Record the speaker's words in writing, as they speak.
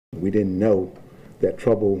We didn't know that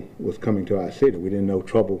trouble was coming to our city. We didn't know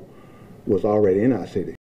trouble was already in our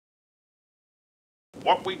city.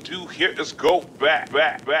 What we do here is go back.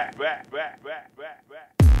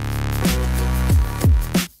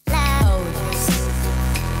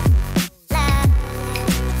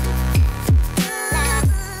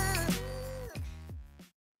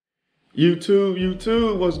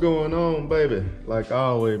 YouTube, what's going on, baby? Like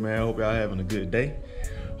always, man, I hope y'all having a good day.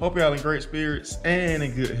 Hope y'all in great spirits and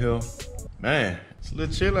in good health. Man, it's a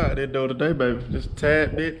little chill out there though today, baby. Just a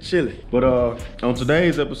tad bit chilly. But on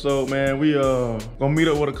today's episode, man, we gonna meet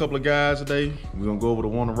up with a couple of guys today. We're gonna go over to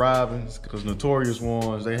one of the robins, cause Notorious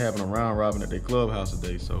ones, they having a round robin at their clubhouse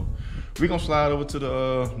today. So we gonna slide over to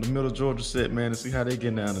the middle Georgia set, man, to see how they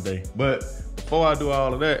getting down today. But before I do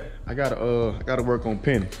all of that, I gotta work on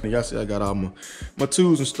Penny. Y'all see I got all my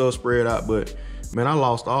tools and stuff spread out, but man, I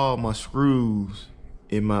lost all my screws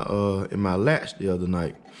in my latch the other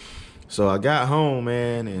night. So I got home,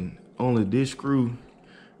 man, and only this screw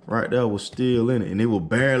right there was still in it, and it was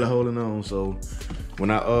barely holding on. So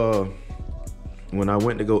when I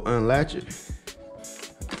went to go unlatch it,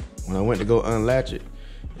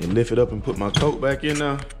 and lift it up and put my coat back in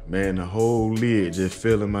there, man, the whole lid just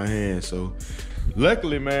fell in my hand. So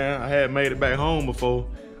luckily, man, I had made it back home before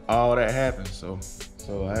all that happened. So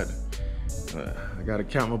I gotta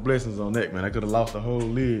count my blessings on that, man. I could have lost the whole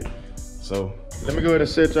lid. So let me go ahead and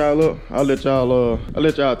set y'all up. I'll let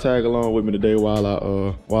y'all tag along with me today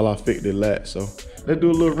while I fix the latch. So let's do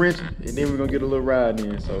a little wrenching, and then we're gonna get a little ride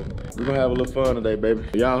in. So we're gonna have a little fun today, baby.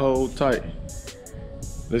 Y'all hold tight.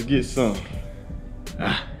 Let's get some.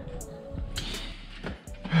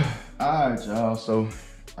 Alright, y'all, so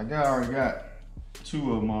I already got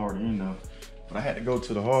two of them already in there, but I had to go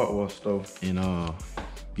to the hardware store and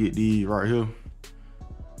get these right here.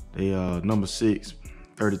 They number 6,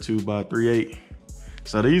 32 by 38.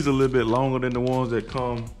 So these are a little bit longer than the ones that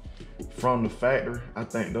come from the factory. I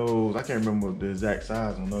think those, I can't remember the exact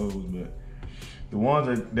size on those, but the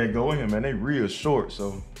ones that go in here, man, they real short.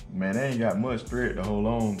 So man, they ain't got much thread to hold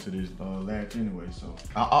on to this latch anyway. So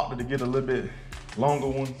I opted to get a little bit longer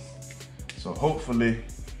one. So hopefully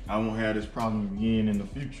I won't have this problem again in the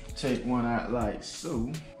future. Take one out like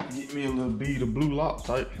so. Get me a little bead of blue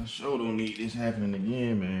Loctite. I sure don't need this happening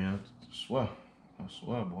again, man. I swear,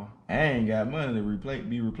 boy. I ain't got money to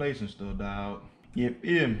be replacing stuff, dog. You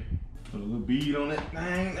feel me? Put a little bead on that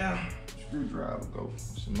thing now. Screwdriver go.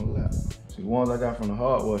 It's in my lap. See, the ones I got from the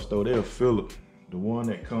hardware store, they'll Philip. The one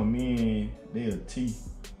that come in, they'll T.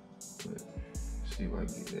 But let's see if I can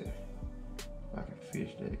get that. If I can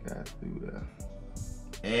fish that guy through there.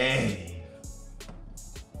 Hey.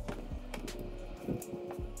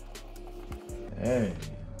 Hey.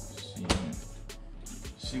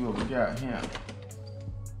 See what we got here.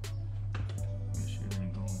 This shit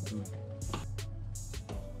ain't going through.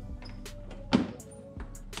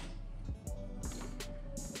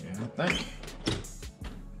 Yeah, I think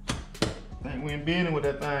we ain't been with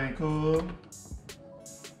that thing, cool.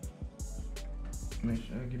 Make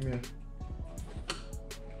sure I give me a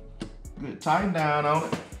good tighten down on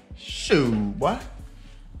it. Shoot, boy.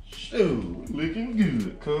 Shoot, looking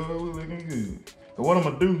good, cuz we looking good. So what I'm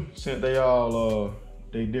gonna do, since they all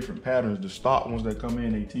they different patterns, the stock ones that come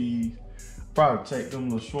in, they tees, probably take them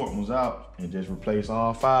little short ones out and just replace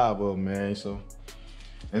all 5 of them, man. So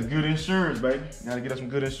that's good insurance, baby. Gotta get us some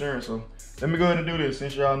good insurance. So let me go ahead and do this.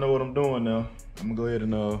 Since y'all know what I'm doing now, I'm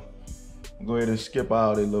gonna go ahead and skip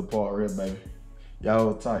all this little part right here, baby. Y'all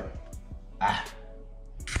hold tight.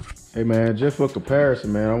 Hey man, just for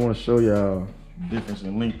comparison, man, I wanna show y'all the difference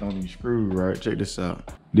in length on these screws, right? Check this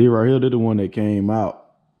out. These right here, they're the one that came out,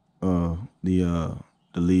 the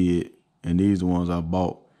lid, and these the ones I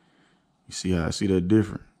bought. You see how I see that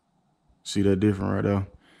different? See that different right there?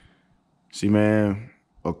 See, man,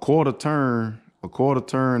 a quarter turn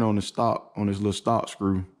on the stock, on this little stock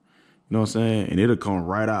screw, you know what I'm saying? And it'll come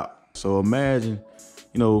right out. So imagine,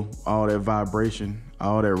 you know, all that vibration,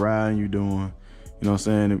 all that riding you doing, you know what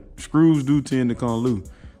I'm saying? The screws do tend to come loose.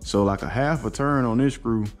 So like a half a turn on this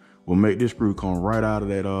screw will make this screw come right out of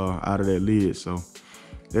that lid. So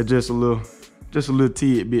that's just a little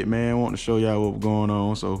tidbit, man. I want to show y'all what's going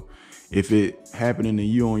on. So if it happening to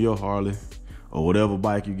you on your Harley or whatever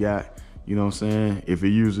bike you got, you know what I'm saying? If it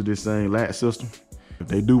uses this same latch system, if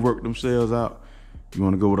they do work themselves out, you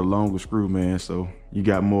want to go with a longer screw, man. So you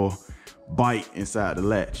got more bite inside the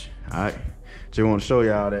latch. All right. Just want to show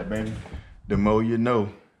y'all that, baby. The more you know,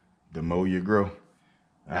 the more you grow.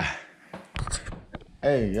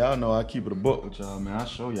 Hey, y'all know I keep it a buck with y'all, man. I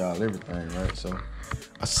show y'all everything, right? So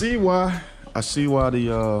I see why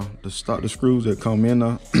the screws that come in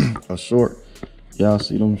are short. Y'all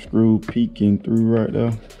see them screws peeking through right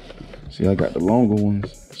there? See, I got the longer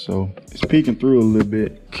ones, so it's peeking through a little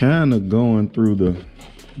bit, kind of going through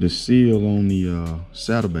the seal on the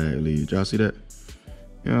saddlebag lid. Y'all see that?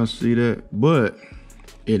 Y'all see that? But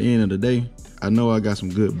at the end of the day, I know I got some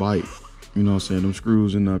good bite. You know what I'm saying? Them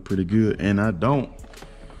screws in there pretty good, and I don't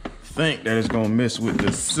think that it's gonna mess with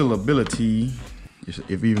the sealability,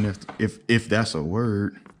 if that's a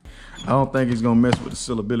word. I don't think it's gonna mess with the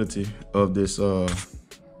sealability of this of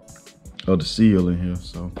the seal in here.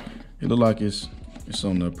 So it look like it's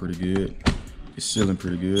on there pretty good. It's sealing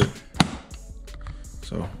pretty good.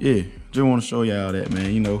 So yeah, just want to show y'all that,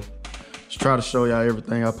 man. You know, just try to show y'all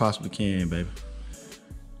everything I possibly can, baby.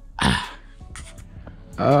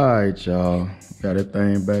 All right, y'all. Got that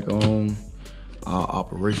thing back on,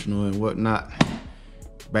 operational and whatnot.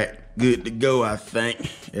 Back good to go, I think.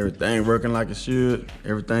 Everything working like it should.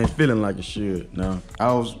 Everything's feeling like it should. Now,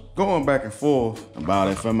 I was going back and forth about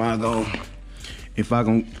if I'm gonna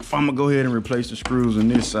go ahead and replace the screws on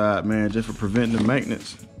this side, man, just for preventive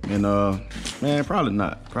maintenance. And man, probably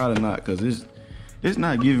not, cause it's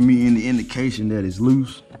not giving me any indication that it's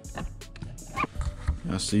loose.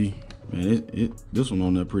 I see, man, this one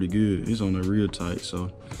on there pretty good. It's on there real tight,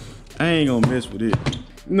 so I ain't gonna mess with it.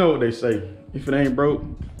 You know what they say, if it ain't broke,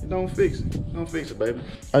 don't fix it. Don't fix it, baby.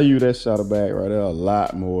 I use that saddlebag right there a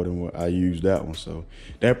lot more than what I used that one, so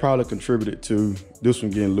that probably contributed to this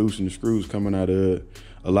one getting loose and the screws coming out of it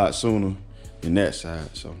a lot sooner than that side.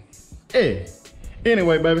 So, hey,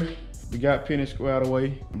 anyway, baby, we got Penny squared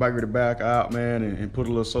away. I'm about to back out, man, and put a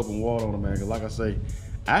little soap and water on it, man. Cause like I say,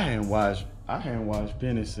 I hadn't washed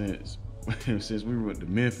Penny since we went to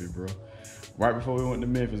Memphis, bro. Right before we went to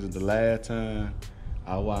Memphis is the last time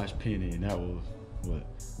I watched Penny, and that was what,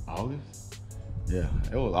 August? Yeah,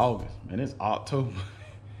 it was August, and it's October.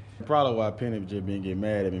 Probably why Penny just been getting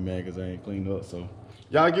mad at me, man, cause I ain't cleaned up. So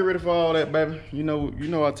y'all get ready for all that, baby. You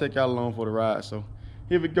know I take y'all along for the ride. So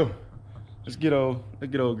here we go. Let's get old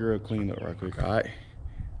girl cleaned up right quick. All right.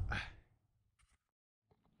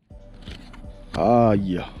 Oh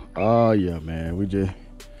yeah, man. We just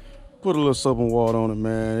put a little soap and water on it,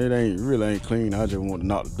 man. It really ain't clean. I just want to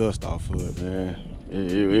knock the dust off of it, man.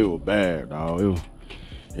 It was bad, dog. It was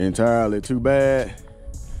entirely too bad.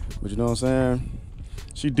 But you know what I'm saying?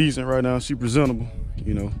 She decent right now. She presentable.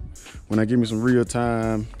 You know, when I give me some real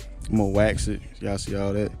time, I'm gonna wax it. Y'all see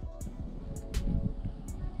all that?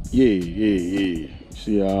 Yeah.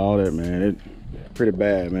 See all that, man. It's pretty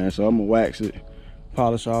bad, man. So I'm gonna wax it,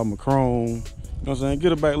 polish all my chrome. You know what I'm saying?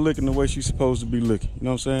 Get her back looking the way she's supposed to be looking. You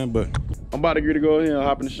know what I'm saying? But I'm about to get to go in here,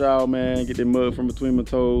 hop in the shower, man, get that mud from between my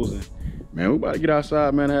toes. And man, we about to get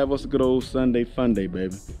outside, man, and have us a good old Sunday fun day,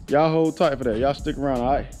 baby. Y'all hold tight for that. Y'all stick around,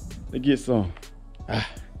 all right? Let's get some.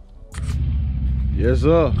 Yes,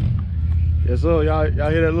 sir. Yes, sir. Y'all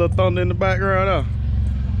hear that little thunder in the background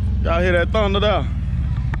there? Y'all hear that thunder there?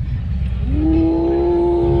 Woo!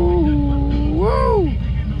 Woo!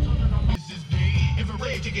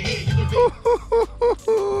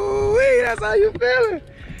 Hey, that's how you feeling?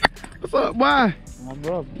 What's up, boy? My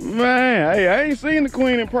brother. Man, hey, I ain't seen the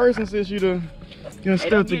queen in person since you done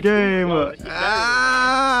stepped the game up.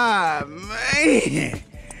 Ah, man.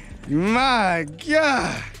 My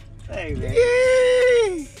God. Hey, man.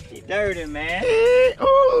 Yeah. You dirty, man. Yeah.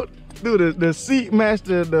 Oh, do the seat match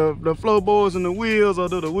the floorboards and the wheels, or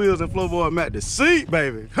do the wheels and floorboard match the seat,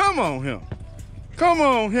 baby? Come on here. Come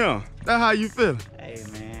on here. That's how you feeling? Hey,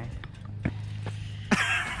 man.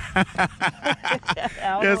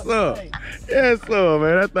 Yes, sir. Yes, sir,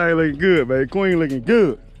 man. That thing looking good, man. Queen looking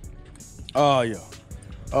good. Oh, yeah.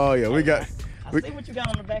 Oh, yeah. We got... I see what you got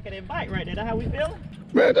on the back of that bike right there. That's how we feeling?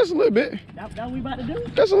 Man, just a little bit. That's what we about to do?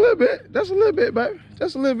 Just a little bit. Just a little bit, baby.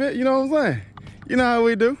 Just a little bit. You know what I'm saying? You know how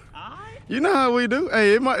we do. All right. You know how we do.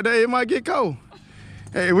 Hey, it might get cold.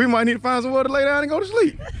 Hey, we might need to find somewhere to lay down and go to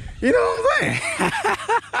sleep. You know what I'm saying?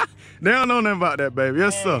 They don't know nothing about that, baby.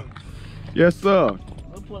 Yes, Hey. sir. Yes, sir.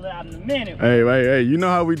 We'll pull it out in a minute. Hey, you know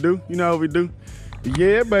how we do. You know how we do.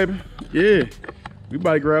 Yeah, baby. Yeah. We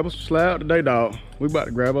about to grab us some slab today, dog. We about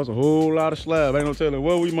to grab us a whole lot of slab. Ain't no telling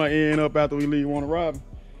where we might end up after we leave one arrival.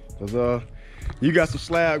 Cause you got some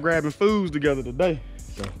slab grabbing foods together today.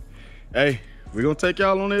 So, hey, we gonna take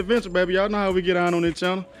y'all on the adventure, baby. Y'all know how we get on this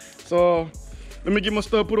channel. So let me get my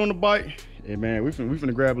stuff put on the bike. Hey man, we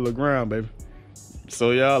finna grab a little ground, baby.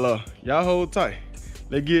 So y'all hold tight.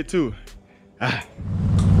 Let's get to it.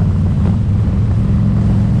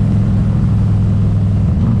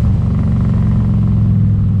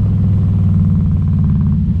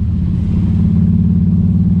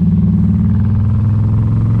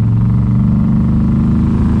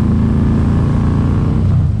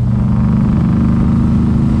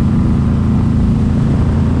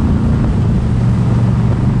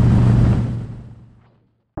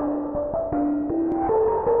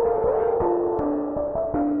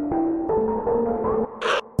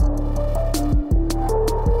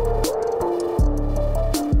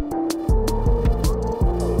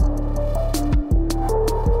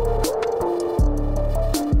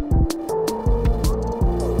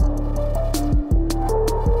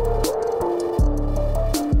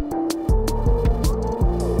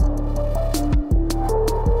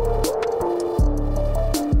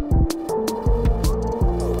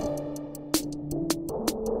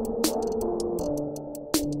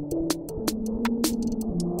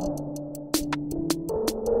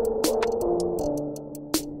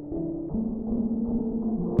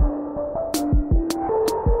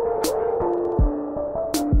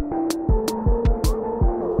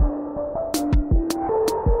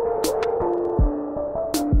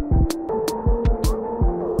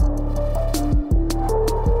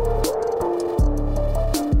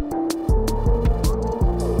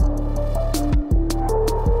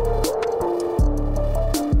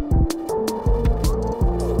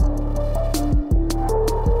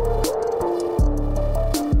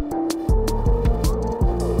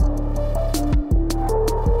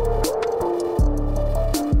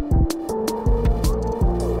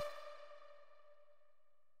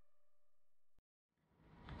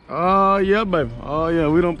 yeah, baby. Oh yeah,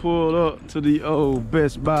 we done pulled up to the old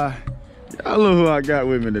Best Buy. Y'all look who I got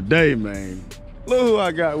with me today, man. Look who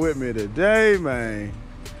I got with me today, man.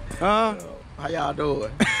 Huh? How y'all doing?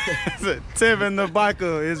 Tevin the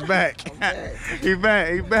biker is back. He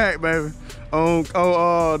back, baby. On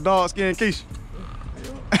Dog Skin Keisha.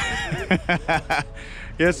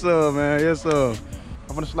 Yes, sir, man. Yes, sir.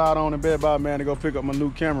 I'm gonna slide on in Bed By, man, to go pick up my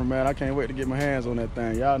new camera, man. I can't wait to get my hands on that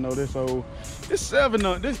thing. Y'all know this Hero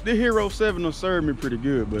 7 done served me pretty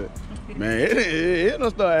good, but man, it don't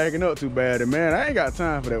start acting up too bad. And man, I ain't got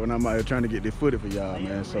time for that when I'm out here trying to get this footage for y'all,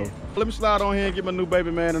 man. So let me slide on here and get my new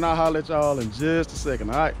baby, man, and I'll holler at y'all in just a second,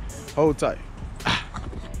 all right? Hold tight.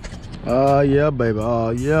 Oh yeah, baby, oh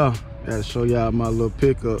yeah. Gotta show y'all my little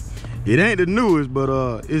pickup. It ain't the newest, but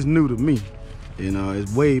it's new to me. You know,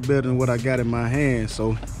 it's way better than what I got in my hand.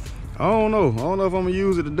 So I don't know if I'm gonna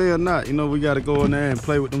use it today or not. You know, we gotta go in there and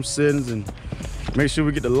play with them settings and make sure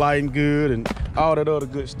we get the lighting good and all that other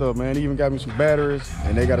good stuff, man. They even got me some batteries,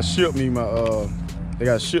 and they gotta ship me my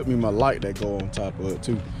light that go on top of it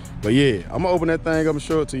too. But yeah, I'm gonna open that thing up and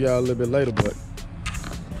show it to y'all a little bit later. But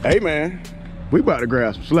hey, man, we about to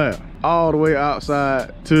grab some slab all the way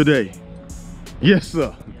outside today. Yes,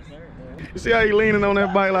 sir. You see how he leaning on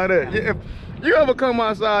that bike like that? Yeah. If you ever come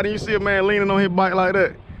outside and you see a man leaning on his bike like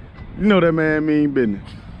that, you know that man mean business.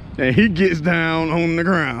 And he gets down on the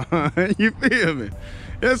ground. You feel me?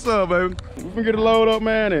 Yes, sir, baby. We can get a load up,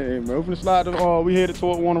 man, and we're finna slide to, we headed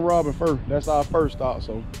toward Warner Robin first. That's our first stop,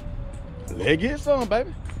 so let's get some,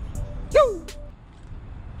 baby. Yo!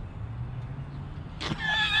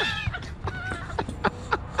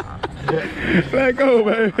 Let go,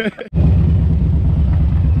 baby.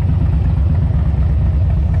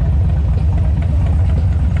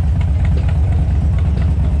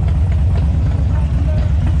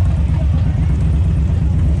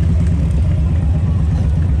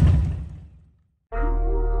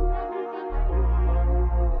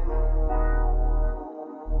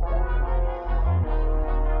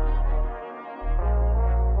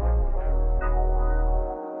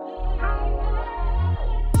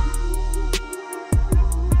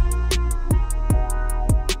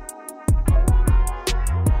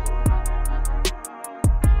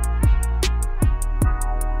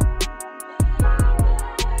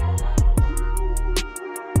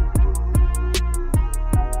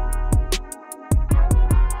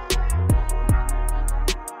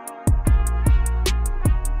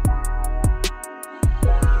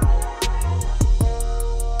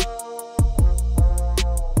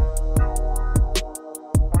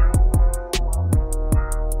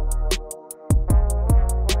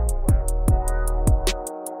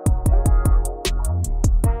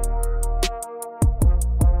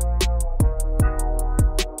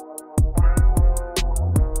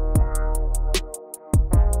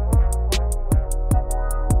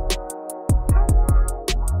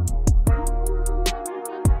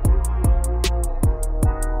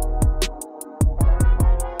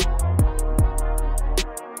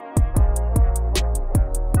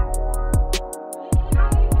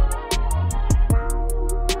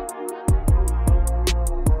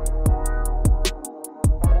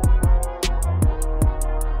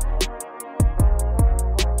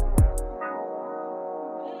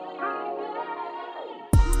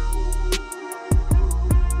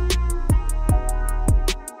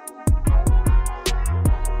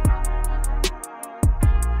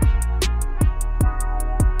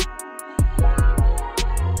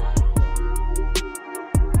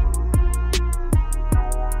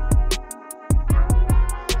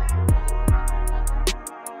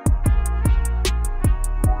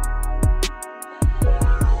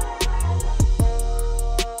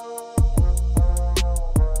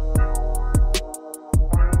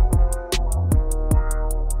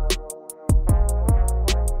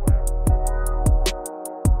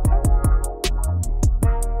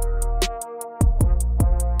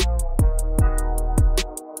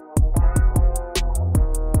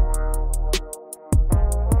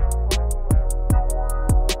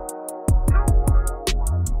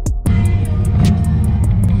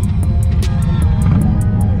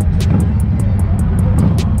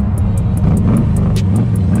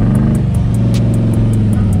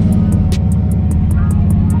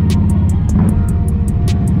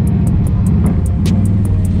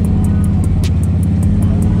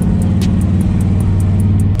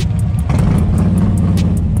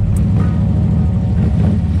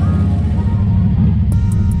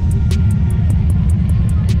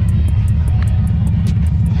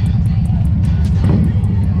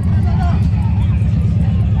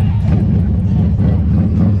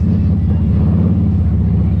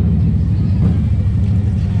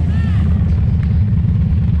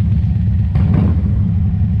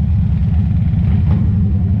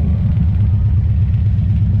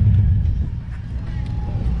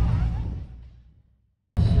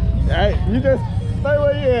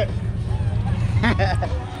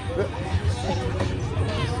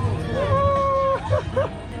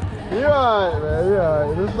 all right, man. You all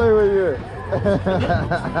right. Just stay where you at.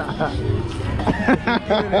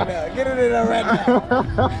 Get it in there right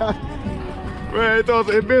now. Man,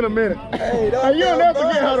 it been a minute. Hey, You don't never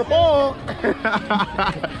forget how to ball.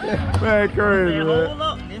 Man, crazy, Man, man. hold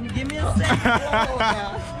up. Let me give me a second.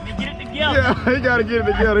 Let me get it together. Yeah, he gotta get it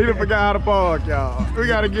together. He done forgot how to park, y'all. We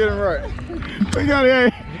gotta get him right. We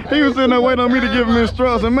gotta, he was sitting there waiting on me to give him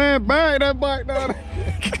instructions. Man, bang that bike down.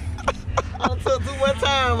 I took too much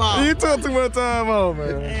time off. You took too much time off,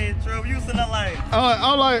 man. Hey, Trevor, you sitting there like,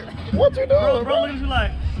 I'm like, what you doing, bro, look at you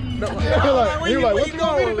like. He like, what you want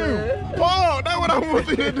me to do? Paul, that's what I want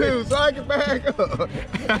you to do, so I can back up.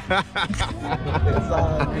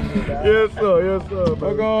 Yes, sir, man.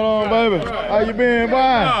 What's going on, baby? How you been, boy?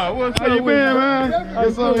 How you been, man?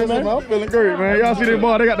 Yes, sir, man. I'm feeling great, man. Y'all see this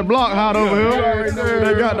boy, they got the block hot over here.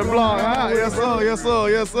 They got the block hot. Yes, sir, yes, sir,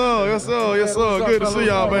 yes, sir, yes, sir, yes, sir. Good to see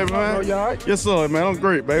y'all, baby, man. Yes, sir, man. I'm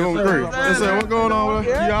great, baby. I'm great. Yes, sir. What's going on,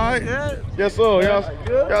 you all right? Yes, sir.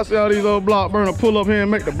 Y'all see how these old block burners pull up here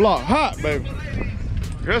and make the block hot, baby.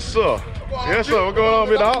 Yes, sir. Yes, sir. What's going on,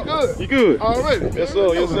 big dog? Good. You good? Already. Yes,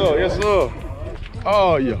 sir. Yes, sir. Yes, sir.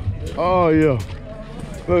 Oh, yeah. Oh, yeah.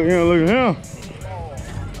 Look at him. Look at him.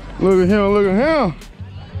 Look at him. Look at him.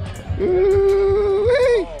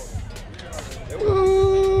 Ooh-wee.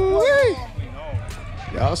 Ooh-wee.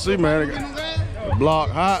 Y'all see, man. They got the block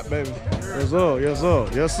hot, baby. Yes, sir. Yes, sir.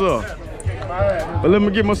 Yes, sir. But let me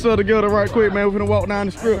get myself together right quick, man. We're gonna walk down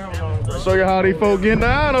the strip. Show you how these folks getting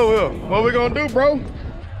down over here. What we gonna do, bro?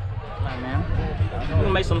 Like, man, we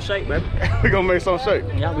gonna make some shake, baby. We gonna make some shake.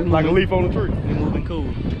 Yeah, we like a leaf on the tree. We moving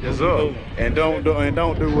cool. Yes, sir. Cool. And don't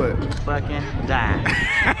do what? Fucking die.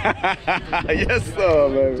 Yes, sir,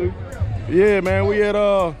 baby. Yeah, man. We at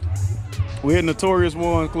Notorious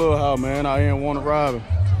one Clubhouse, man. I ain't want to ride.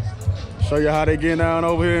 Show you how they getting down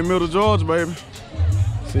over here in Middle Georgia, baby.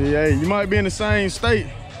 See, hey, you might be in the same state,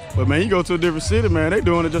 but man, you go to a different city, man, they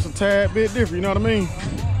doing it just a tad bit different, you know what I mean?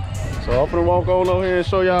 So I'm gonna walk on over here and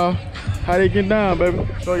show y'all how they get down, baby.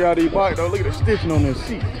 Show y'all these bikes, though. Look at the stitching on this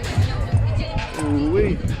seat.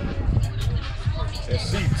 Ooh-wee. That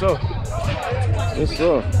seat tough. Yes,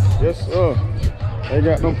 sir. Yes, sir. They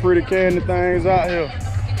got them pretty candy things out here.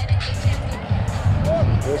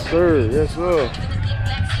 Yes, sir. Yes, sir.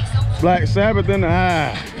 Black Sabbath in the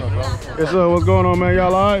eye. Yes, sir. What's going on, man?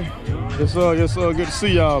 Y'all all right? Yes, sir. Yes, sir. Good to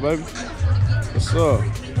see y'all, baby. Yes, sir.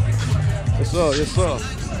 Yes, sir. Yes, sir.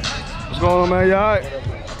 What's going on, man? Y'all all right?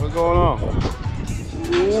 What's going on?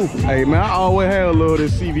 Ooh. Hey, man, I always had a little of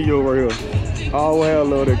this CVO right here. I always had a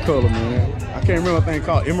little of that color, man. I can't remember a thing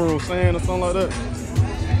called Emerald Sand or something like that.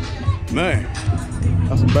 Man,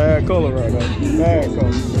 that's a bad color right there. Bad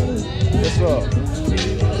color. Yes, sir.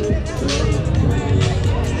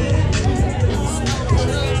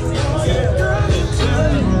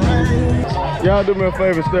 Y'all do me a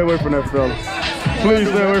favor, stay away from that fella. Please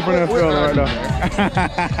stay away from that fella right now.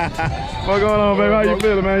 What's going on, baby? How you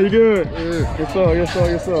feeling, man? You good? Yeah. Yes, sir. Yes, sir.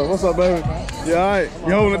 Yes, sir. What's up, baby? You all right?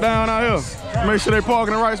 You holding it down out here? Make sure they park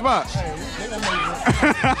in the right spot.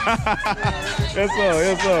 Yes, sir.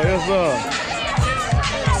 Yes, sir. Yes, sir.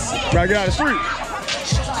 Gotta get out the street.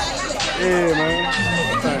 Yeah, man.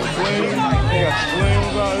 They got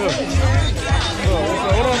flames out here.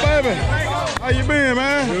 What up, baby? How you been,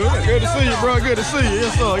 man? Good to see you, bro. Good to see you.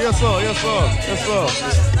 Yes, sir. Yes, sir. Yes, sir. Yes, sir.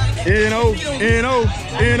 N-O.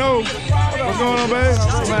 What's going on, baby?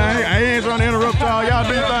 Man, I ain't trying to interrupt y'all. Y'all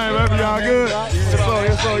do your thing, baby. Y'all good? Yes, sir.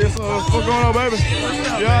 Yes, sir. Yes, sir. What's going on, baby?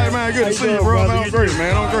 You all right, man? Good to see you, bro. Man, I'm great,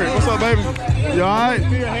 man. I'm great. What's up, baby? You all right?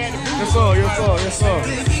 Yes, sir. Yes, sir. Yes,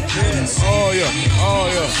 sir. Oh, yeah. Oh,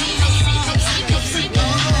 yeah.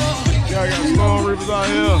 Y'all got Storm Reapers out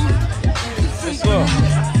here. Yes, sir.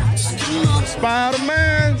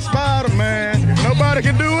 Spider-Man, Spider-Man. If nobody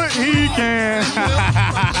can do it, he can.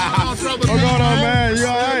 What's going on, man? You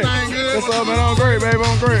all right? What's up, man? I'm great, baby.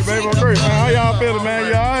 I'm great, baby. I'm great, man. How y'all feeling, man?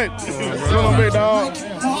 You all right? What's going on, big dog?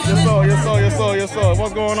 Yes, sir. Yes, sir. Yes, sir. Yes, sir.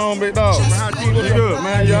 What's going on, big dog? You good,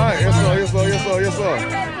 man? You all right? Yes, sir. Yes, sir. Yes, sir. Yes, sir.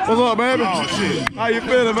 What's up, baby? Oh, shit. How you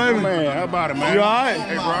feeling, baby? Man, how about it, man? You all right?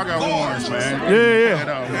 Hey, bro, I got warrants, man. Yeah.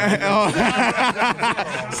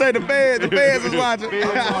 Say the feds is watching.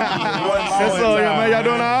 Yes, sir, yeah, man. Y'all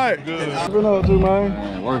doing all right? Good. What's been up to,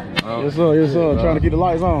 man? Working. Yes, sir. Yes, sir. Trying to keep the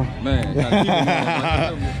lights on. Man.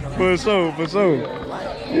 For sure, for sure.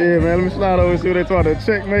 Yeah, man. Let me slide over and see what they trying to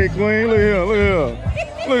checkmate, queen. Look here, look here.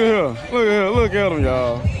 Look at here. Look at here. Look at them,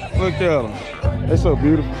 y'all. Look at them. They're so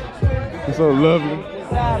beautiful. They're so lovely.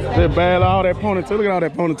 They're bad, all that ponytail. Look at all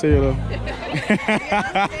that ponytail, though.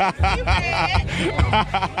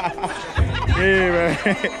 Yeah, man.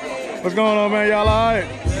 What's going on, man? Y'all all right?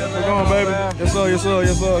 What's going on, baby? Yes, sir, yes, sir,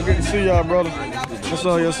 yes, sir. Good to see y'all, brother. Yes,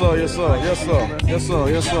 sir, yes, sir, yes, sir, yes, sir, yes, sir,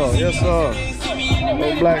 yes, sir, yes, sir.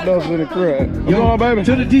 Old black doves in the crib. What's going on, baby?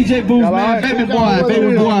 To the DJ booth, man. Right? Baby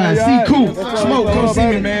boy. See cool. Smoke, come see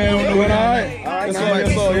me, man. On the way all down. right? Yes, sir,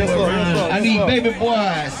 yes, sir, yes, sir, yes, sir. I need baby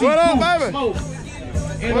boy. See What cool. up, baby? Smoke.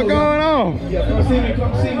 What's going on? Come see me,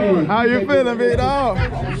 come see me. How you feeling, big dog?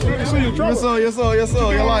 Yes, sir, yes, sir, yes,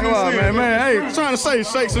 sir. You like what, man? Man, hey, trying to say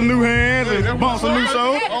shake some new hands and bump some new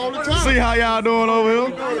shows. See how y'all doing over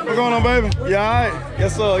here. What's going on, baby? You all right?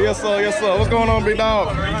 Yes, sir, yes, sir, yes, sir. What's going on, big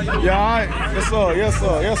dog? You all right? Yes, sir, yes,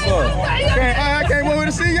 sir, yes, sir. I can't wait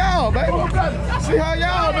to see y'all, baby. See how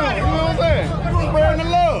y'all doing, you know what I'm saying? Spreading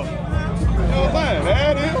the love. You know what I'm saying?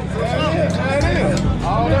 There it is, there it is.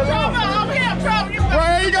 All that love.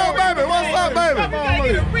 Where you go, baby? What's up, baby? You gotta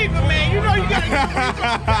get a reaper, man. You know you gotta get a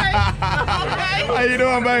reaper, okay? How you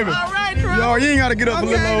doing, baby? All right, Trump. Yo, you ain't gotta get up a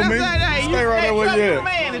little old me. Stay right there with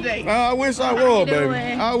you. I wish I was, baby.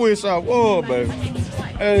 I wish I was, baby.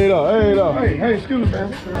 Hey, though. Hey, excuse me,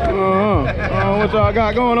 man. What y'all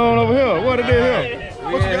got going on over here? What it is here?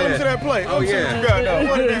 What you got? Let me see that plate. Oh, yeah. What you got, though?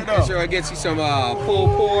 What is that, though? Sure, I get you some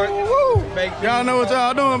pulled pork. Y'all know what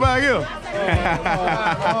y'all doing back here?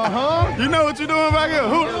 You know what you doing back here?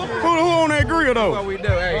 Who on that grill, though? What we do?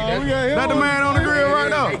 Hey, That the man on the grill right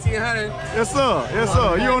now? 1800. Yes, sir. Yes,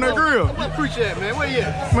 sir. You on that grill? Appreciate it, man. Where you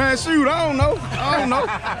at? Man, shoot, I don't know.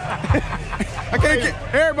 I can't get,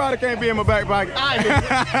 everybody can't be in my back pocket.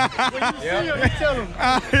 When you see him, you tell him.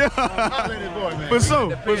 For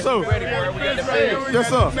sure. Ready for it. We got the fish. Yes,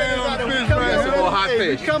 sir. Some more hot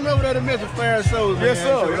fish. Coming over there to Mr. Fair shows, man. Yes,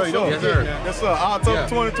 sir. Yes, sir. Yes, sir. October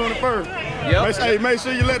 2021st. Yep. Make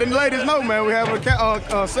sure you let the ladies know, man. We have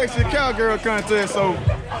a sexy cowgirl contest, so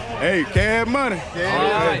hey, cash money.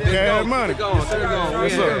 Cash money.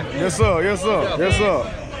 Yes, sir. Yes, sir. Yes, sir. Yes, sir.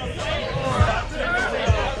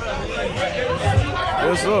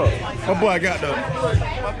 Yes, sir. My boy got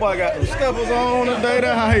the steppers on today.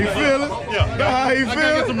 That's how he feeling. That's how he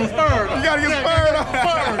feeling. You gotta get spurred on.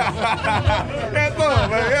 Yes, sir,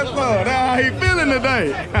 man. Yes, sir. That's how he feeling today.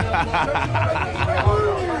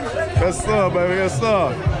 Yes, sir, baby. Yes,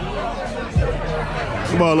 sir.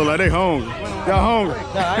 Some boy look like they hungry. Y'all hungry?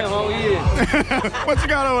 Nah, I ain't hungry yet. What you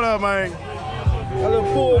got over there, man? A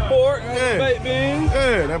little pulled pork, baked beans.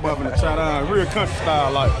 Yeah, that boy finna try down real country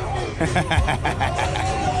style like.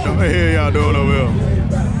 What the hell y'all doing over here?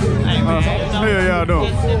 Hey, man. What the hell y'all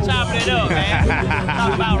doing? Just chopping it up, man.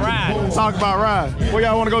 Talk about riding. Talk about ride. Where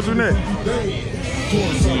y'all want to go to next?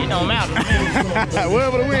 It don't matter.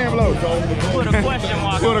 Wherever the wind blows. Put a question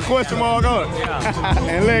mark Put on a it. question mark on it.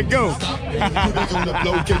 And let go. On the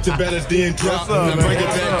floor, get your betters, then drop. Yes, sir, man. Bring it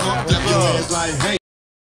back up, clap your hands like, hey.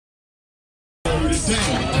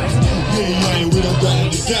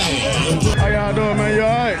 How y'all doing, man? You all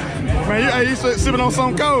right? Man, you sipping on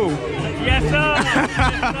something cold. Yes, sir.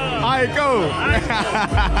 I ain't cold.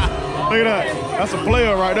 Look at that. That's a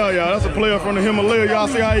player right there, y'all. That's a player from the Himalaya. Y'all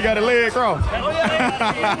see how he got his leg crossed?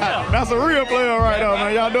 That's a real player right there,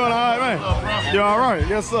 man. Y'all doing all right, man? You all right?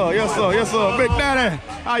 Yes, sir. Yes, sir. Yes, sir. Big Daddy.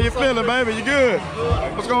 How you feeling, baby? You good?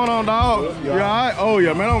 What's going on, dog? You all right? Oh,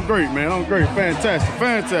 yeah, man. I'm great, man. I'm great. Fantastic.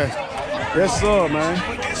 Fantastic. Yes, sir, man.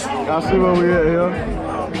 Y'all see where we at here?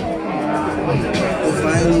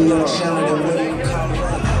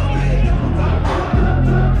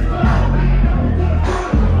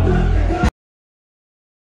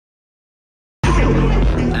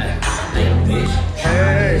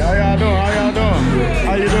 Hey, how y'all doing? How y'all doing?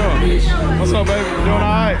 How you doing? What's up, baby? You doing all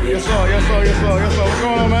right? Yes, sir. Yes, sir. Yes, sir. Yes, sir. What's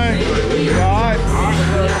going on, man? You all right? Yes,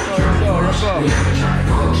 sir. Yes, sir. Yes,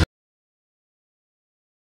 sir.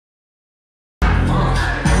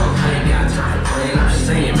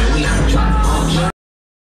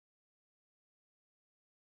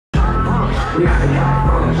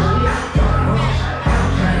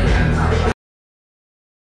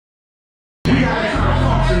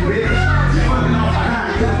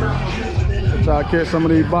 Try to catch some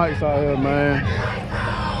of these bikes out here, man.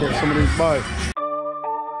 Catch some of these bikes.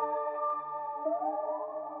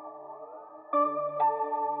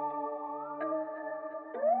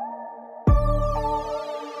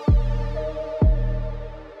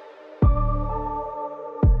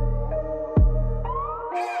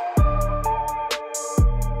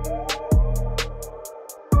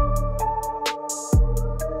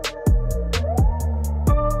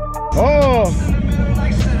 Oh,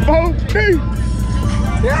 Funday!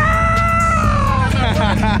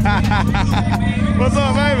 What's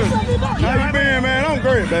up, baby? How you been, man? I'm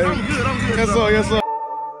great, baby. I'm good. Yes, sir. Yes, sir.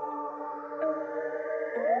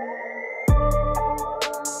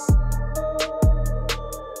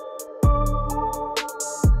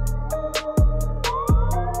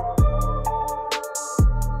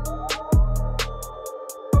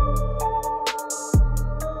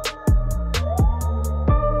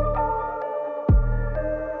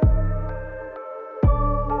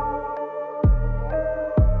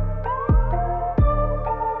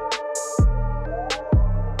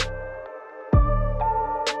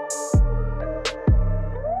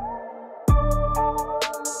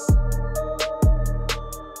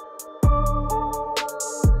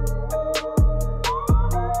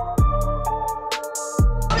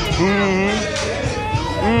 What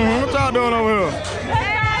y'all doing over here?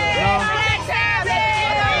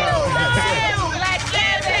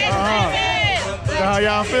 That's how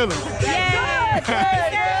y'all feeling?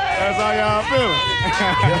 That's how y'all feeling?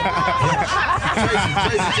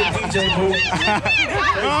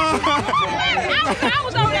 I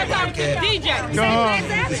was over there talking to the DJ.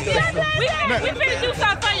 We finna do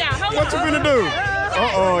something for y'all. What you finna do?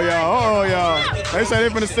 Uh-oh, y'all. They say they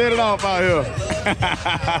finna set it off out here.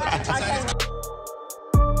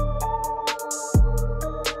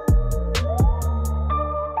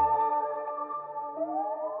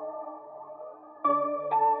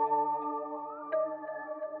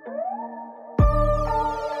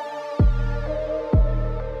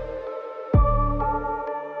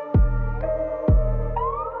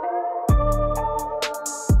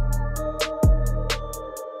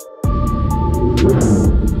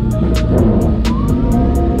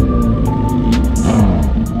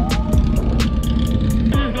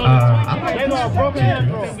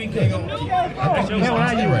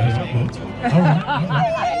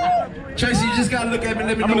 Tracy, you just gotta look at me and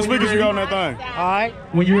let me know. How many speakers you got on that thing? All right.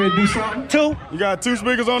 When you ready to do something? 2. You got 2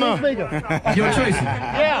 speakers on there? Yo, Tracy.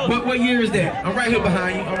 Yeah. What year is that? I'm right here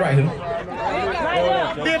behind you. I'm right here.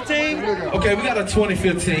 15. Okay, we got a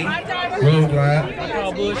 2015 Road Glide.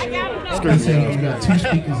 You got 2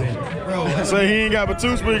 speakers in it. Say he ain't got but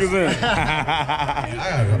 2 speakers in.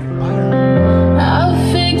 I'll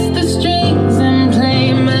fix the strings and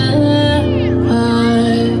play my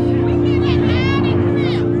part.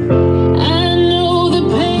 I know the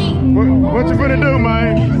pain. What you finna do,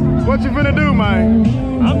 man? What you finna do, man?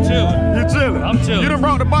 I'm chilling. You chilling? I'm chilling. You done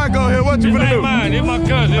brought the bike over here. What you finna do? Mine, it's my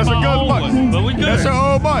cousin. That's It's a my good old bike. one. But we good. That's your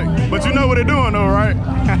old bike. But you know what they're doing though, right? All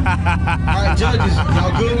right, judges,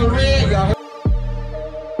 y'all good with red? Y'all.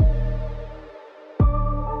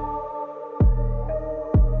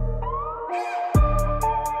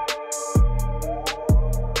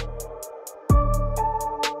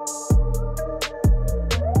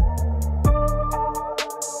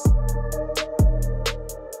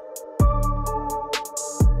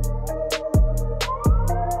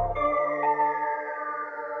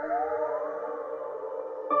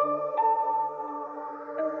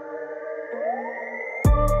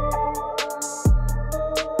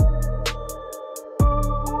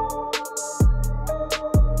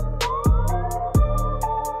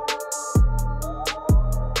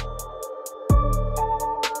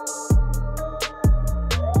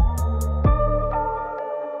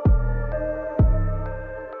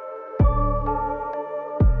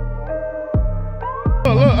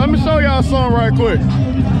 Look, let me show y'all something right quick.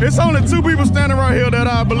 It's only 2 people standing right here that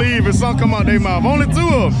I believe if something come out their mouth. Only 2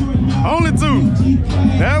 of them. Only 2.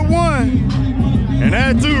 That 1 and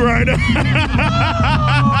that 2 right there.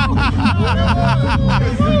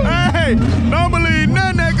 Hey, don't believe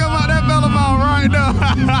nothing that come out that fella mouth right now.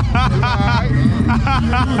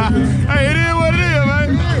 Hey, it is what it is, man.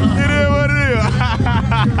 It is what it is.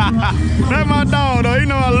 That's my dog, though. He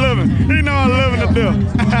know I love him. He know I love him to death.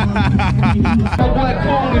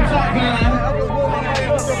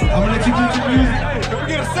 I'm gonna let you do your music. Can we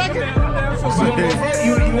get a second?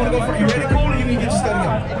 You wanna go first? You ready, Cole? You need to get your study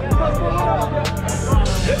on.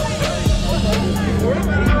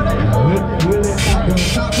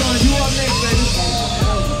 Top Gun, you up next, baby.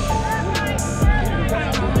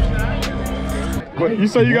 What, you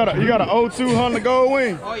say you got an 02 Honda Gold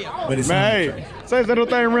Wing? Oh, yeah. But it's Man, hey, say that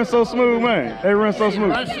thing runs so smooth, man. They run so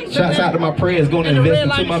smooth. Shouts out to my prayers going to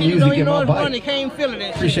invest into my music and my bike. Can't feel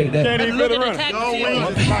it. Appreciate that. Can't even feel the run.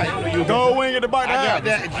 Gold Wing at the bike. I got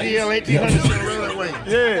that GL 1800 railway.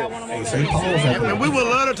 Yeah. And we would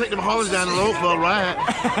love to take them haulers down the road for a ride.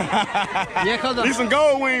 Yeah, cause These some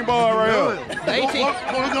Gold Wing bars right here.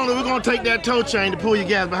 What we're gonna take that tow chain to pull your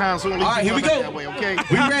gas behind, so at least right, here we go. That way, okay?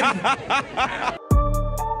 We ready.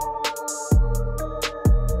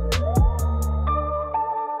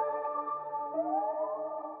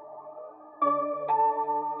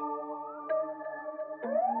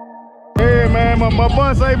 Yeah, man, my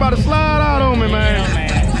boy say he about to slide out on me, man.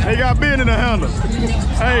 They got business to handle.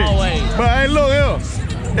 Hey, but hey, look here.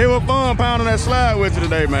 It was fun pounding that slide with you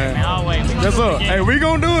today, man. Always. Yes, sir. Hey, we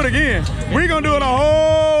gonna do it again. We gonna do it a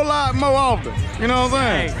whole lot more often. You know what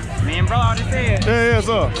I'm saying? Hey, me and bro already said. Yeah, yes,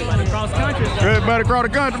 sir. Better cross country. Yeah, better across the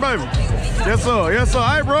country, baby. Yes, sir. Yes, sir.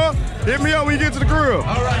 Hey, bro, hit me up when you get to the crib.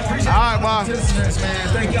 All right, appreciate it. All right, bye. Man,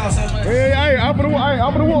 thank y'all so much. Hey, I'm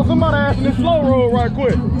gonna want somebody asking this slow roll right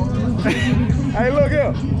quick. Hey, look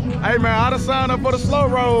here. Hey, man, I done signed up for the slow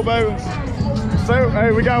roll, baby. So,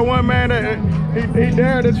 hey, we got one man that he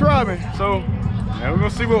dared to try me. So, man, we're gonna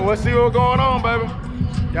see what's going on, baby.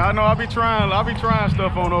 Y'all know I be trying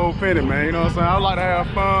stuff on the old Penny, man. You know what I'm saying? I like to have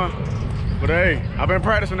fun. But hey, I've been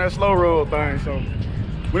practicing that slow roll thing, so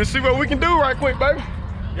we're gonna see what we can do right quick, baby.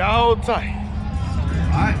 Y'all hold tight.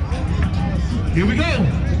 All right, here we go.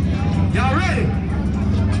 Y'all ready?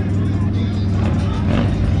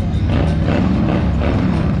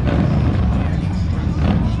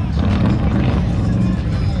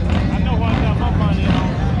 I know why I got my money on.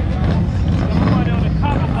 Got my money on the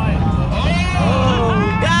copper pipe.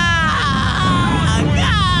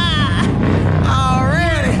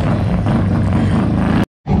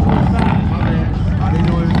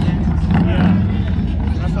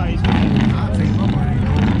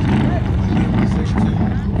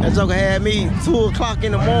 That joker had me 2 o'clock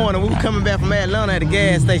in the morning. We were coming back from Atlanta at the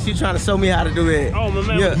gas station. She trying to show me how to do that. Oh, my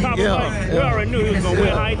man, with the copper pipe. We already knew he was going to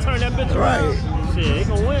win. How he turned that bitch around. Shit, he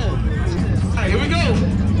going to win. All right, here we go.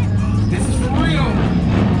 This is for real.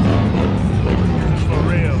 This is for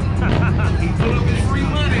real. He put up his free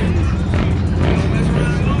money. Let's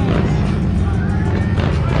run it on.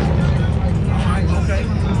 All right, okay.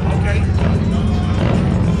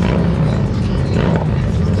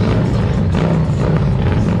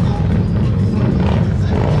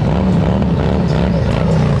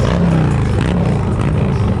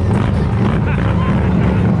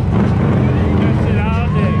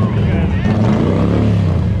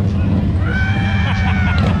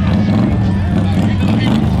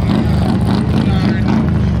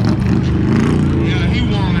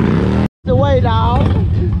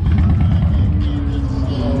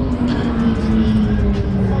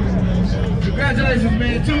 Congratulations,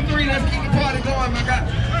 man. 2-3, let's keep the party going, my guy.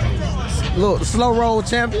 Look, the slow roll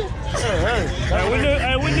champion. Hey, we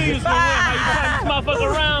knew you was going to win. How you turn this motherfucker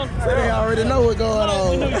around? They already know what's going on.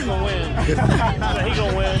 We knew you was going to win. He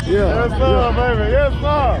going to win. Yeah. Yes, sir, baby. Yes,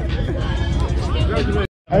 sir.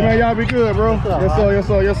 Hey, man, y'all be good, bro. Yes,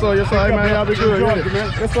 sir. Hey, man, y'all be good.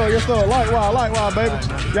 Yes, sir. Likewise, baby.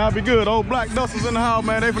 Y'all be good. Old black dusters in the house,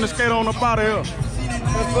 man. They finna skate on up out of here.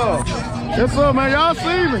 Yes, sir, man. Y'all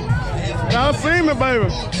see me. Baby.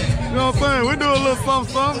 You know what I'm saying? We do a little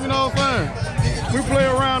something, you know what I'm saying? We play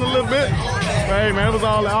around a little bit. But hey, man, it was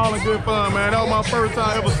all in good fun, man. That was my first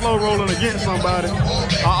time ever slow rolling against somebody.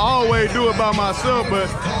 I always do it by myself, but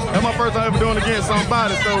that's my first time ever doing it against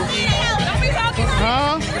somebody, so.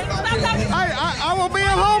 Huh? I was being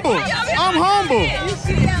humble. I'm humble.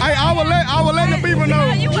 Hey, I will let the people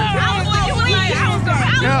know.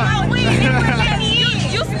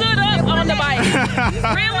 You stood up on the bike.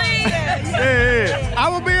 Really? Yeah. I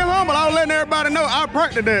was being humble. I was letting everybody know. I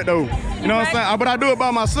practiced that though. You know what I'm saying? But I do it by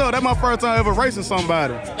myself. That's my first time ever racing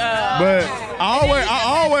somebody. But I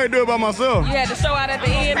always do it by myself. You had to show out at the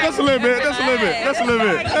end. Just a little bit. I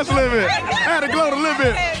had to gloat a little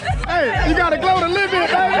bit. Hey, you gotta gloat a little bit,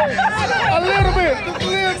 baby. A little bit.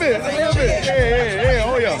 Yeah.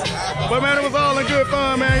 Oh yeah. But man, it was all in good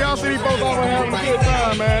fun, man. Y'all see these folks out here having a good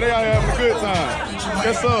time, man. They out here having a good time.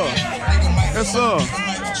 Yes, sir.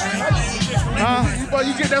 Huh? Before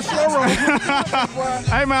you get that slow roll.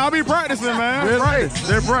 Hey man, I'll be practicing, man. Really?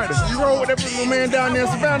 They're practicing. You roll with that man down there in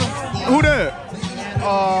Savannah? Who that?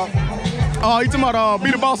 You talking about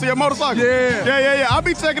be the boss of your motorcycle? Yeah. I'll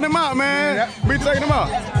be checking him out, man. Be checking him out.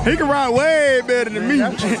 He can ride way better than me.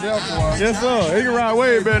 Yes, sir. He can ride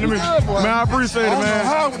way better than me. Man, I appreciate it, man.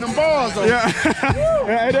 Hard with them bars, though. Yeah.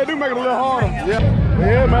 Hey, they do make it a little harder.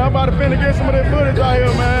 Yeah, man. I'm about to finna get some of that footage out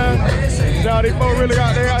here, man. Y'all, these folks really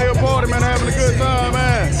got they out here partying, man. Having a good time,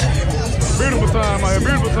 man. Beautiful time out here.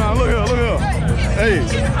 Beautiful time. Look here. Hey.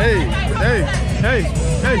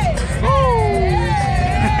 Woo!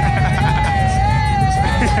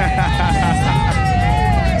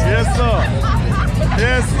 Yes, sir.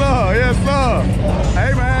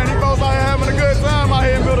 Hey, man, these folks out here having a good time out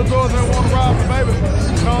here in Middle Georgia and want to ride for baby.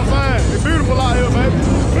 You know what I'm saying? It's beautiful out here, baby.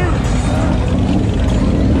 Beautiful.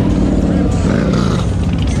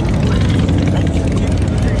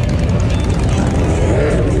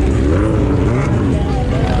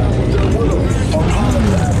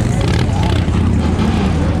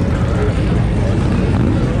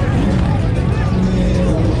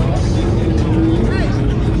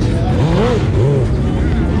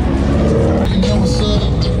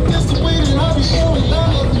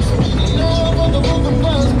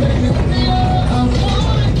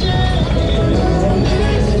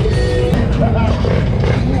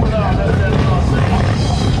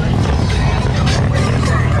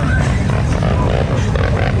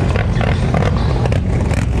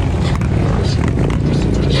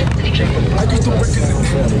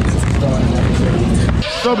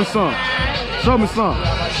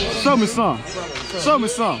 Show me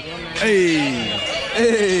some. Hey.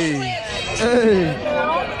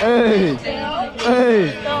 Hey.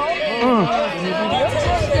 Hey.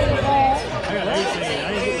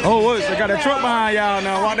 Oh, what? They got that truck behind y'all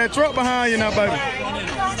now. Walk that truck behind you now, baby.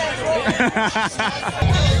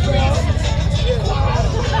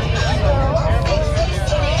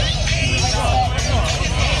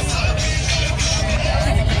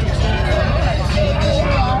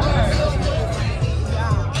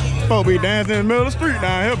 Folks be dancing in the middle of the street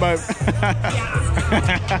down here, baby.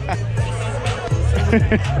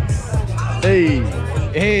 Hey,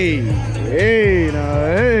 now,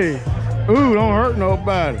 hey. Ooh, don't hurt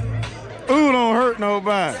nobody. Ooh, don't hurt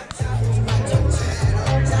nobody.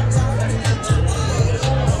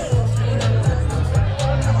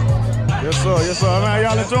 Yes, sir. Man,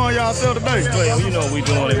 y'all enjoying yourself today? Well, you know we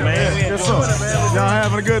doing it, man. Yes, sir. Y'all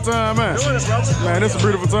having a good time, man. Man, it's a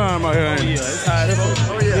beautiful time out here, ain't it? Yeah, it's hot.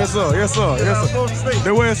 Yes, sir. Yes, sir. Yes, sir.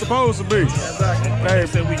 The way it's supposed to be. They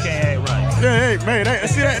said we can't act right. Yeah, hey, man,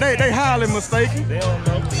 they highly mistaken. They don't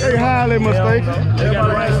know. They highly mistaken. They got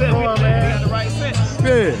the right set, man. They got the right set.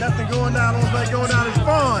 Yeah. Nothing going down, all that going down is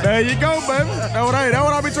fun. There you go, baby. That's what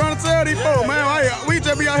I be trying to tell these folks, man. We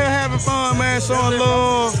just be out here having fun, man, showing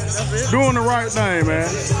love, doing the right thing, man.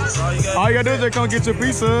 All you gotta do is just come get your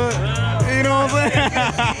piece of it. You know what I'm saying?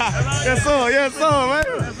 Yes, sir. Yes, sir, man.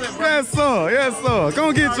 Yes, sir. Yes, sir.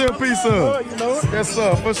 Come get your piece of it. Yes,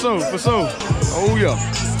 sir. For sure. For sure. Oh, yeah.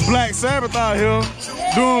 Black Sabbath out here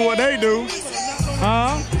doing what they do.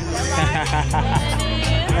 Huh?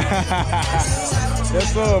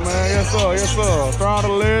 Yes, sir, man. Yes, sir. Yes, sir. Proud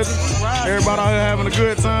of the legend. Everybody out here having a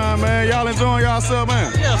good time, man. Y'all enjoying yourself,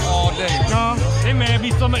 man? Yes, all day. Huh? They man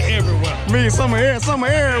be summer everywhere. Me, summer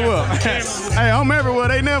everywhere. Hey, I'm everywhere.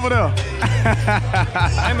 They never there.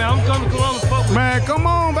 Hey, man, I'm coming to Columbus, folks. Man, come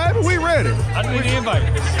on, baby. We ready. I need the invite.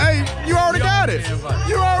 Hey, you already got it.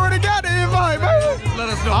 You already got the invite, baby. Let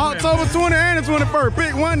us know. October 20th and the 21st.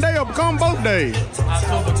 Pick one day or become both days.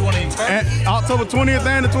 October 20th. October 20th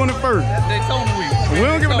and the 21st. Daytona week. We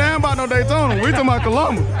don't give a damn about no Daytona. We talking about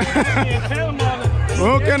Columbus. We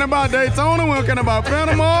don't care about Daytona. We don't care about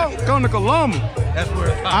Panama. Come to Columbus. That's where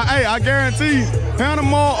it's hot. Hey, I guarantee you,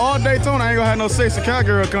 Panama or Daytona ain't gonna have no sexy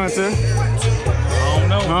cowgirl contest. I don't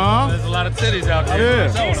know. Huh? There's a lot of titties out there. Yeah.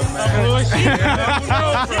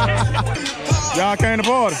 Y'all came to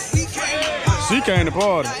party. She came to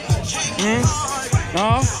party.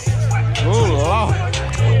 Huh? Oh, Lord.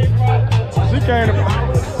 She came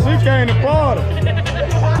to party.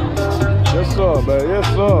 Yes, sir, baby. Yes,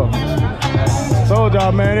 sir. Told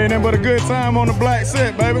y'all, man, ain't nothing but a good time on the black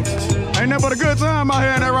set, baby. Ain't nothing but a good time out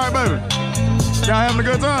here, ain't that right, baby? Y'all having a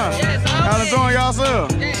good time? Y'all enjoying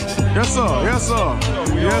yourself? Yes, sir. Yes, sir.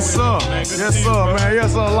 Yes, sir. Yes, sir, man.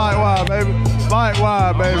 Yes, sir. Likewise, baby.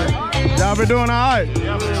 Likewise, baby. Y'all been doing all right?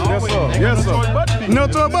 Yes, sir. Yes, sir. No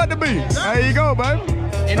to but to be. There you go, baby.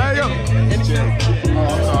 There you go.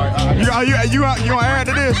 You gonna add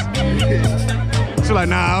to this? She's like,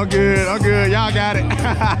 nah, I'm good. I'm good. Y'all got it.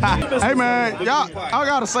 Hey, man, I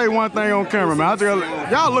gotta say one thing on camera, man.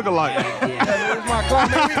 Y'all look alike. My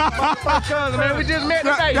cousin, man. We just met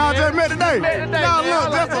today. Y'all just met today. Y'all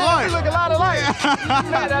look just alike. We look a lot alike.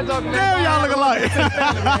 Damn, y'all look alike.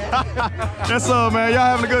 Yes, sir, man. Y'all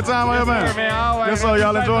having a good time out here, man? Yes, sir.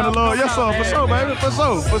 Y'all enjoying the love? Yes, sir. For sure, baby. For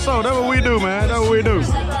sure. For sure. That's what we do, man. That's what we do.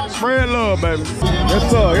 Spread love, baby. Yes,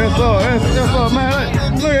 sir. Yes, sir. Yes, sir, man.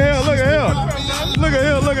 Hey, look at here. Look at here. Look at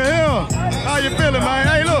here. Look at here. How you feeling, man?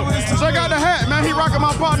 Hey, look. Check out the hat, man. He rocking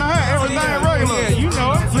my partner hat. Everything regular. Yeah, you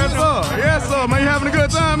know it. Yes, sir. Yes, sir, man. You having a good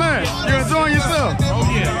time, man? You enjoying yourself? Oh,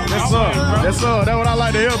 yeah. Yes, sir. Yes, sir. That's what I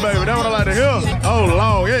like to hear, baby. That's what I like to hear. Oh,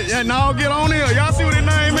 Lord. Yeah, now get on here. Y'all see what his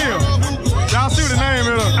name is? Y'all see what his name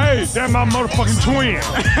is? Hey, that's my motherfucking twin.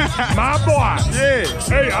 My boy. Yeah.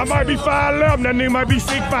 Hey, I might be 5'11", that nigga might be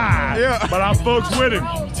 6'5". Yeah. But I fucks with him.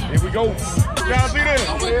 Here we go. Y'all see this?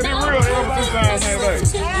 Yeah, be real. Baby.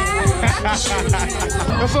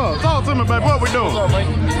 Yes, sir. Talk to me, baby. What we doing?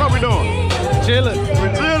 What we doing? Chilling. We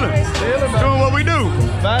chilling. Doing what we do.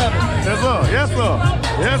 Yes, sir. Yes, sir.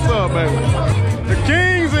 Yes, sir, baby. The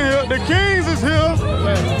Kings in here. The Kings is here.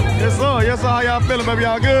 Yes, sir. Yes, sir. How y'all feeling, baby?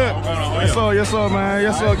 Y'all good? Yes, sir. Yes, sir, man.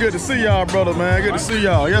 Yes, sir. Good to see y'all, brother, man. Good to see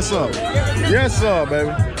y'all. Yes, sir. Yes, sir,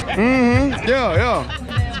 baby. Yeah, yeah.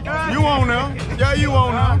 You on now? Yeah, you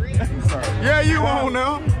on now? Yeah, you on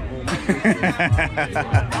now?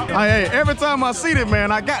 Hey, every time I see this,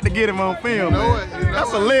 man, I got to get him on film, man.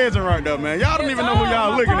 That's a legend right there, man. Y'all don't even know who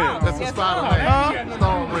y'all looking at. That's a Spider-Man. Huh?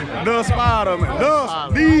 The Spider-Man. The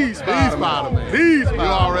Spider-Man. The Spider-Man. You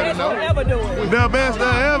already know. The best to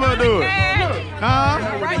ever do it. Huh?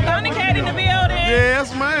 Right, Thundercat in the building.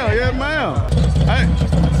 Yes, ma'am. Yes, ma'am. Hey.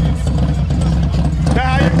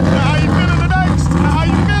 How you feeling today? How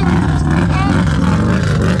you feeling?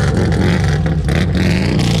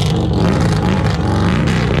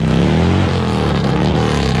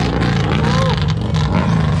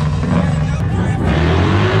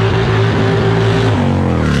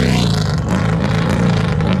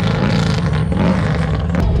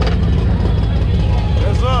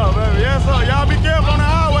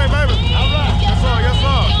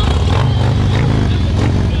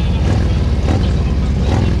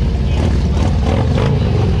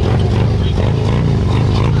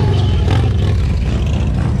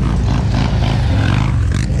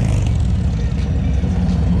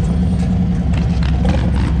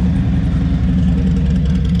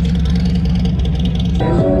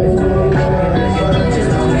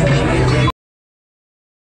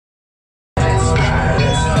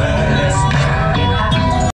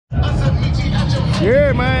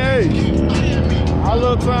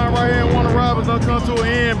 right here in Warner Robbins done come to an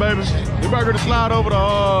end, baby. We about to slide over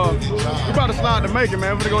to, we about to slide to Macon,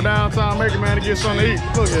 man. We're gonna go downtown Macon, man, to get something to eat.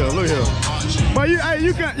 Look here, look here. But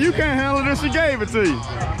you can't handle it, she gave it to you.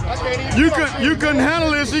 You couldn't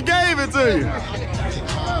handle it, she gave it to you.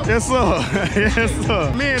 Yes, sir. Yes,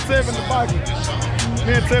 sir. Me and Tevin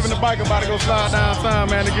the biker about to go slide downtown,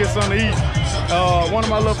 man, to get something to eat. One of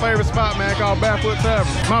my little favorite spots, man, called Barefoot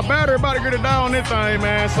Tavern. My battery about to get it down on this thing,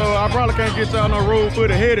 man, so I probably can't get y'all no road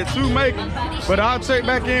footed headed to Macon. But I'll check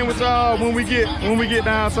back in with y'all when we get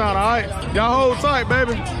downtown, all right? Y'all hold tight,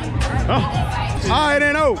 baby. All right,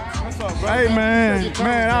 then, hey, man,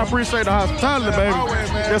 I appreciate the hospitality, baby.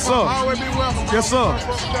 Yes, sir. Yes, sir.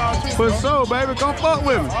 For sure, baby. Come fuck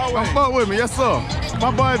with me. Come fuck with me. Yes, sir. My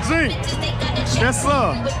boy G. Yes,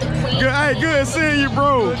 sir. Good, hey, good seeing you,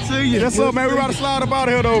 bro. Good seeing you. Yes, sir, man. We about to slide up out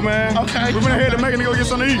of here, though, man. Okay. We been ahead to Macon to go get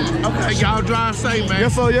something to eat. Okay, y'all drive safe, man.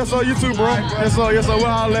 Yes, sir. Yes, sir. You too, bro. Yes, sir. Yes, sir. We'll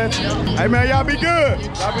holler at you. Hey, man, y'all be good.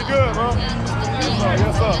 Y'all be good, bro. Yes, sir.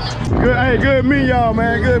 Yes, sir. Good, hey, good meeting y'all,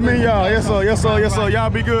 man. Good meeting y'all. Yes, sir. Yes, sir. Yes, sir. Y'all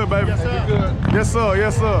be good, baby. Yes, sir. Be good. Yes, sir.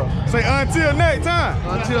 Yes, sir. Say until next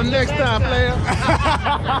time. Until next time, player.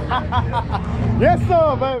 Yes,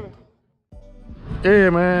 sir, baby.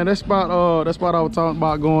 Yeah, man, that spot I was talking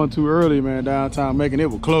about going to early, man, downtown Macon,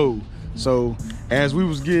 it was closed. So as we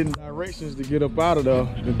was getting directions to get up out of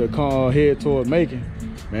the car, head toward Macon,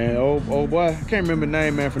 man, old boy, I can't remember the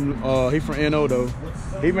name, man, he from NO though.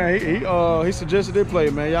 He suggested this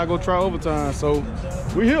play, man. Y'all go try overtime. So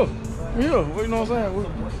we here. We here. You know what I'm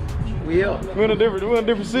saying? We here. We're in a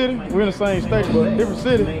different city. We're in the same state, but different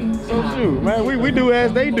city. So shoot, man, we do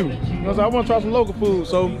as they do. You know what I'm saying? I want to try some local food,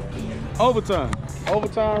 so overtime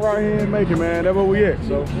right here in Macon, man. That's where we at.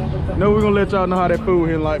 So, we're gonna let y'all know how that food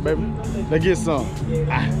here like, baby. Let's get some.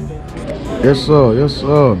 Yes, sir. Yes,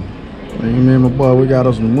 sir. Me and my boy, we got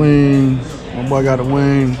us some wings. My boy got a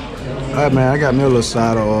wing. All right, man. I got me a little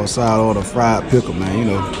side order fried pickle, man. You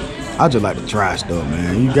know, I just like to try stuff,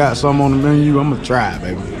 man. You got something on the menu, I'm gonna try it,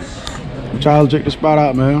 baby. I'm trying to check the spot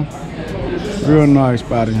out, man. Real nice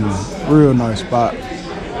spot in here. Real nice spot.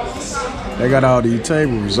 They got all these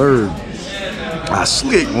tables reserved. I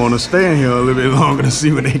slick want to stay in here a little bit longer to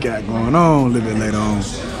see what they got going on a little bit later on.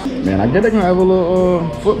 Man, I guess they're gonna have a little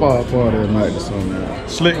football party tonight or something. Man.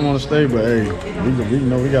 Slick want to stay, but hey, we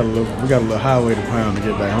know we got a little highway to pound to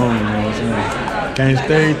get back home. You know what I'm saying? Can't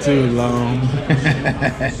stay too long.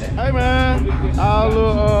 Hey man,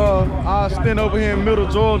 our stint over here in Middle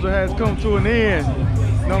Georgia has come to an end.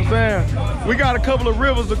 You know what I'm saying? We got a couple of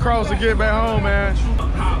rivers to cross to get back home, man.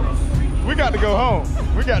 We got to go home.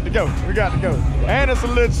 We got to go. We got to go. And it's a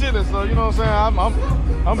little chilly, so you know what I'm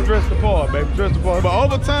saying? I'm dressed apart, baby. Dressed apart. But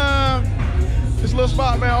overtime, this little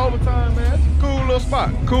spot, man, overtime, man, it's a cool little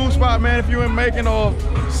spot. Cool spot, man, if you in Macon or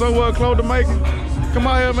somewhere close to Macon. Come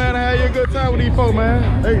out here, man, and have you a good time with these folks,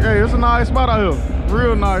 man. Hey, it's a nice spot out here.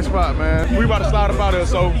 Real nice spot, man. We about to slide up out here,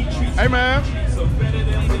 so, hey, man.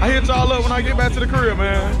 I hit y'all up when I get back to the crib,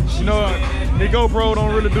 man. You know, the GoPro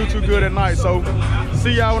don't really do too good at night, so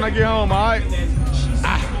see y'all when I get home, all right?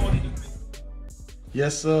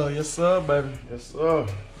 Yes, sir, baby. Yes, sir.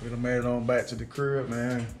 We done made it on back to the crib,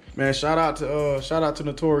 man. Man, shout out to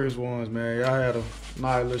Notorious ones, man. Y'all had a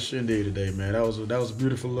nice little shindig today, man. That was a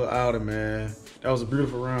beautiful little outing, man. That was a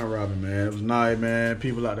beautiful round robin, man. It was nice, man.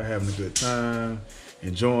 People out there having a good time,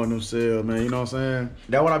 enjoying themselves, man. You know what I'm saying?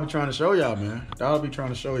 That's what I be trying to show y'all, man. That's what I be trying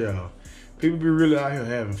to show y'all. People be really out here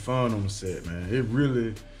having fun on the set, man. It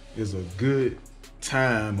really is a good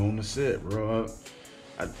time on the set, bro.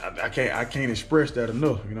 I can't express that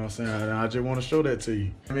enough, you know what I'm saying? I just want to show that to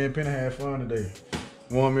you. Me and Penny had fun today.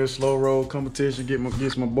 Won me a slow roll competition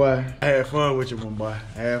against my boy. I had fun with you, my boy.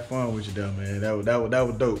 I had fun with you though, man. That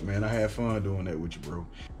was dope, man. I had fun doing that with you, bro.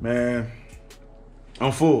 Man,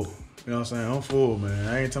 I'm full. You know what I'm saying? I'm full, man.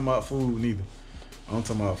 I ain't talking about food neither. I'm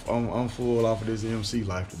talking about I'm full off of this MC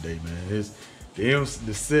life today, man.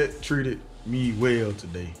 The set treated me well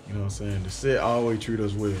today. You know what I'm saying? The set always treat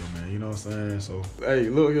us well, man. You know what I'm saying? So, hey,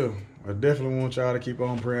 look here. I definitely want y'all to keep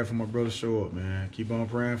on praying for my brother show up, man. Keep on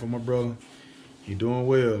praying for my brother. He doing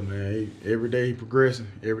well, man. Every day he progressing.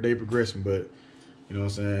 Every day progressing. But, you know what I'm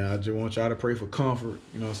saying? I just want y'all to pray for comfort.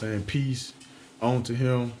 You know what I'm saying? Peace onto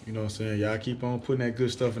him. You know what I'm saying? Y'all keep on putting that good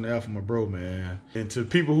stuff in the air for my bro, man. And to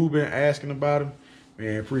people who've been asking about him,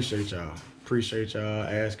 man, appreciate y'all. Appreciate y'all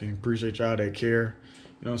asking. Appreciate y'all that care.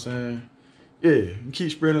 You know what I'm saying? Yeah,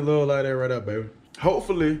 keep spreading love like that right up, baby.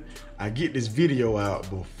 Hopefully, I get this video out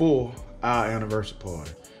before our anniversary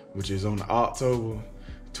party, which is on October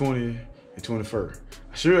 20th and 21st.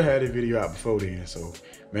 I should have this video out before then. So,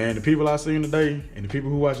 man, the people I seen today and the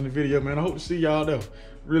people who watching the video, man, I hope to see y'all there.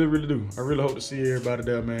 Really, really do. I really hope to see everybody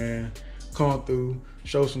there, man. Come through,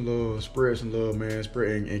 show some love, spread some love, man.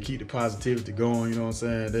 Spread and keep the positivity going. You know what I'm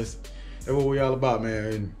saying? That's what we all about,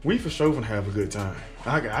 man. And we for sure gonna have a good time.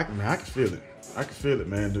 I can feel it. I can feel it,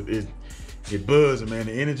 man. It buzzing, man.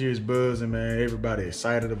 The energy is buzzing, man. Everybody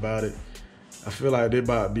excited about it. I feel like they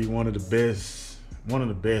about to be one of the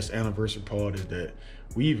best anniversary parties that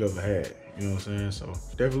we've ever had. You know what I'm saying? So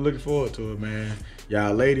definitely looking forward to it, man.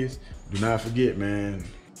 Y'all ladies, do not forget, man,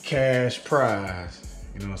 cash prize.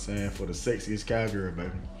 You know what I'm saying? For the sexiest cowgirl,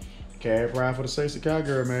 baby. Cash prize for the sexiest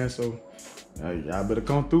cowgirl, man. So y'all better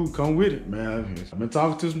come through, come with it, man. I've been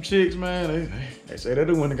talking to some chicks, man. They say they're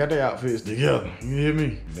the one that got their outfits together. You hear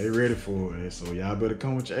me? They ready for it. So y'all better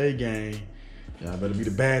come with your A game. Y'all better be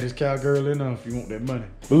the baddest cowgirl enough if you want that money.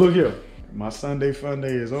 But look here, my Sunday fun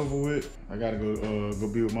day is over with. I gotta go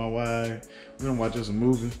be with my wife. We gonna watch us a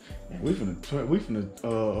movie. And we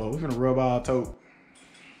finna rub our toe.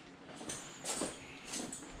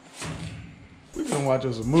 We gonna watch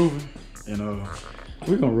us a movie and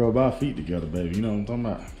we gonna rub our feet together, baby. You know what I'm talking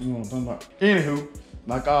about? You know what I'm talking about? Anywho,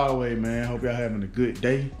 like always, man, hope y'all having a good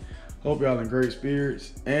day. Hope y'all in great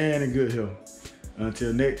spirits and in good health.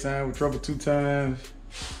 Until next time, with Trouble 2 times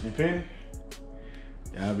and Penny,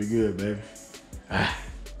 y'all be good, baby.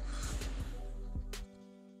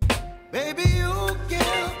 Baby, you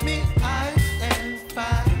give me ice and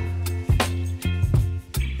fire.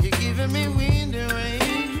 You're giving me